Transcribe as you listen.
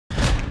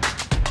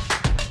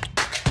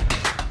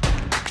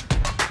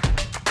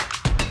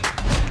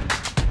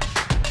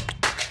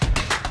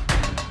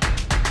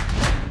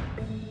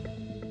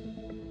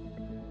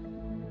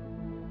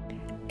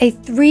A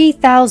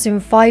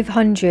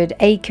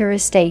 3,500-acre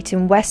estate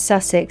in West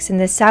Sussex in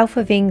the south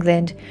of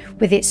England,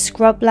 with its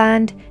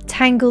scrubland,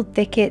 tangled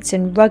thickets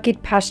and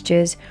rugged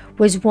pastures,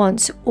 was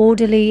once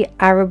orderly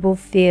arable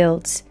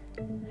fields.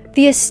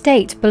 The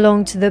estate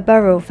belonged to the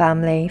Burrell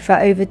family for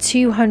over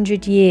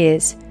 200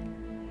 years.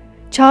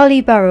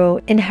 Charlie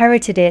Burrell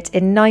inherited it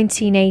in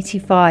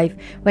 1985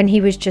 when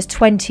he was just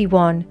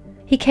 21.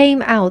 He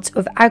came out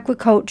of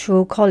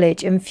agricultural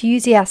college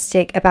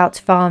enthusiastic about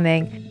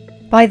farming.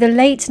 By the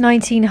late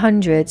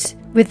 1900s,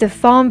 with the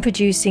farm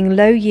producing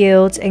low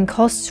yields and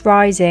costs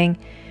rising,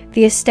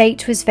 the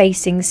estate was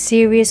facing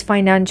serious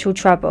financial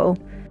trouble.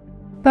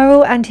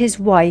 Burrell and his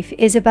wife,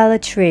 Isabella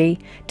Tree,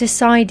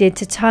 decided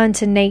to turn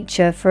to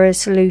nature for a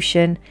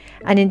solution,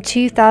 and in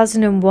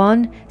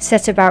 2001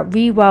 set about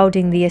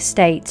rewilding the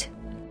estate.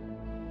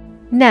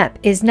 Knepp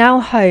is now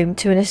home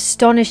to an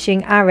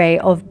astonishing array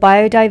of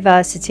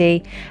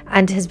biodiversity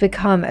and has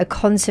become a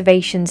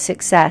conservation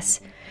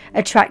success,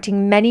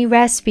 attracting many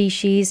rare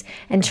species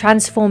and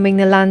transforming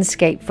the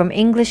landscape from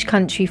English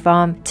country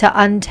farm to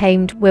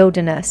untamed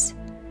wilderness.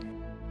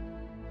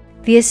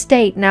 The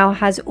estate now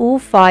has all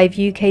 5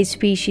 UK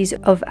species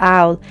of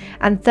owl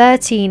and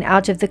 13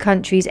 out of the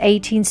country's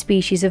 18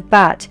 species of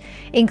bat,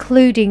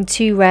 including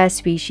 2 rare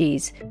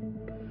species.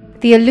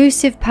 The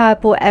elusive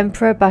purple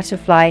emperor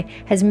butterfly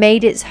has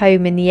made its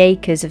home in the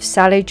acres of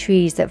sallow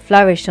trees that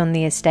flourish on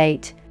the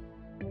estate.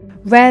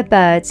 Rare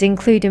birds,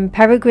 including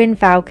peregrine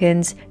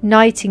falcons,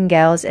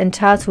 nightingales and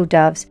turtle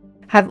doves,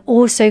 have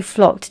also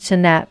flocked to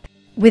Knepp.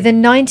 With a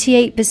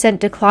 98%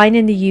 decline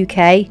in the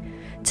UK,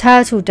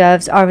 turtle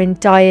doves are in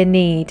dire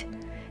need.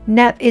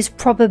 Knepp is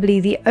probably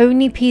the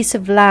only piece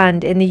of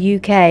land in the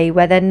UK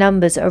where their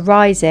numbers are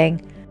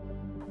rising.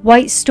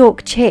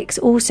 White-stalked chicks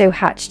also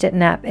hatched at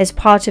Knepp as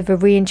part of a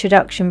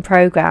reintroduction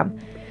programme,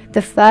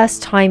 the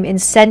first time in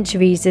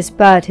centuries this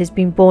bird has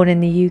been born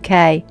in the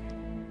UK.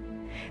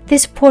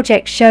 This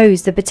project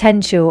shows the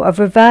potential of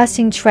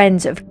reversing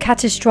trends of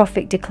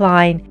catastrophic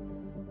decline.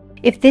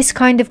 If this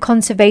kind of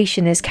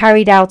conservation is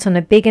carried out on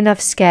a big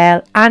enough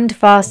scale and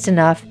fast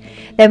enough,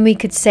 then we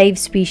could save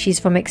species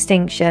from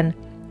extinction.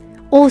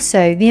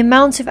 Also, the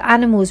amount of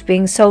animals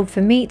being sold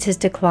for meat has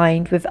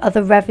declined, with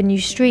other revenue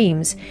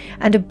streams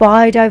and a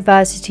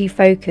biodiversity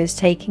focus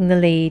taking the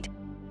lead.